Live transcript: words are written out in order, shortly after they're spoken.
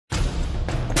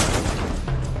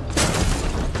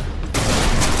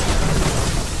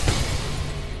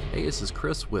This is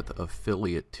Chris with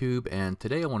Affiliate Tube, and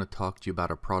today I want to talk to you about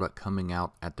a product coming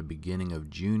out at the beginning of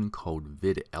June called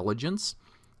Videlligence.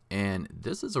 And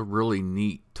this is a really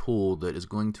neat tool that is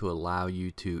going to allow you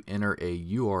to enter a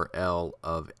URL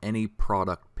of any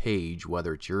product page,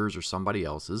 whether it's yours or somebody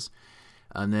else's,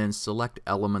 and then select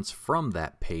elements from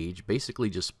that page, basically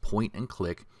just point and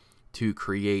click to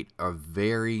create a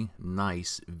very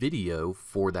nice video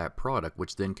for that product,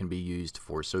 which then can be used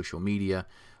for social media,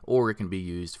 or it can be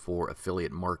used for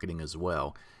affiliate marketing as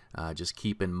well. Just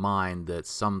keep in mind that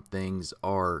some things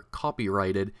are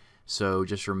copyrighted, so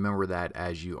just remember that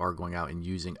as you are going out and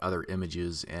using other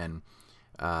images and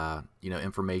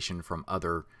information from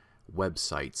other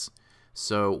websites.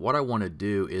 So what I want to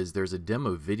do is, there's a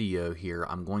demo video here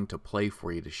I'm going to play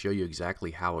for you to show you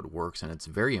exactly how it works, and it's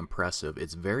very impressive.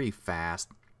 It's very fast,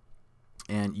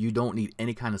 and you don't need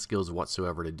any kind of skills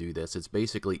whatsoever to do this. It's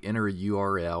basically enter a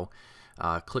URL,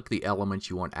 click the elements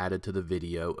you want added to the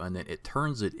video, and then it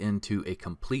turns it into a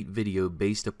complete video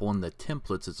based upon the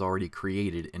templates it's already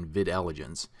created in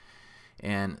Videlligence.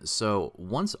 And so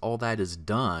once all that is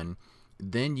done,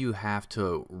 then you have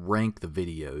to rank the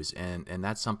videos, and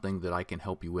that's something that I can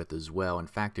help you with as well. In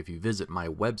fact, if you visit my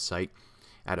website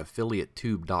at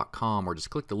affiliatetube.com, or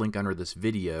just click the link under this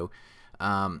video,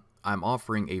 I'm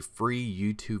offering a free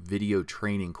YouTube video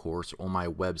training course on my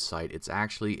website. It's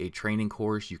actually a training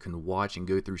course you can watch and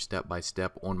go through step by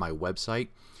step on my website.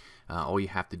 All you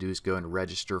have to do is go and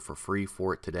register for free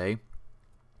for it today.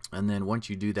 And then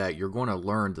once you do that, you're going to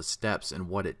learn the steps and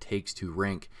what it takes to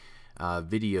rank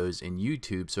videos in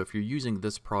YouTube. So if you're using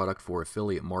this product for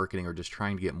affiliate marketing, or just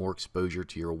trying to get more exposure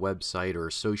to your website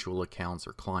or social accounts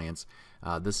or clients,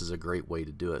 this is a great way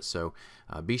to do it. So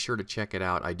be sure to check it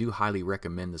out. I do highly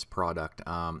recommend this product.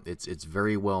 It's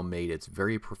very well made, it's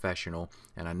very professional,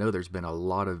 and I know there's been a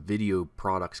lot of video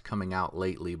products coming out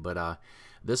lately, but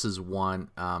this is one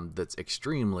that's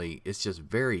it's just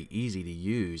very easy to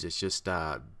use. It's just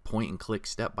point and click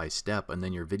step by step, and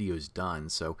then your video is done.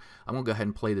 So I'm going to go ahead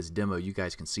and play this demo. You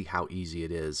guys can see how easy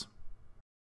it is.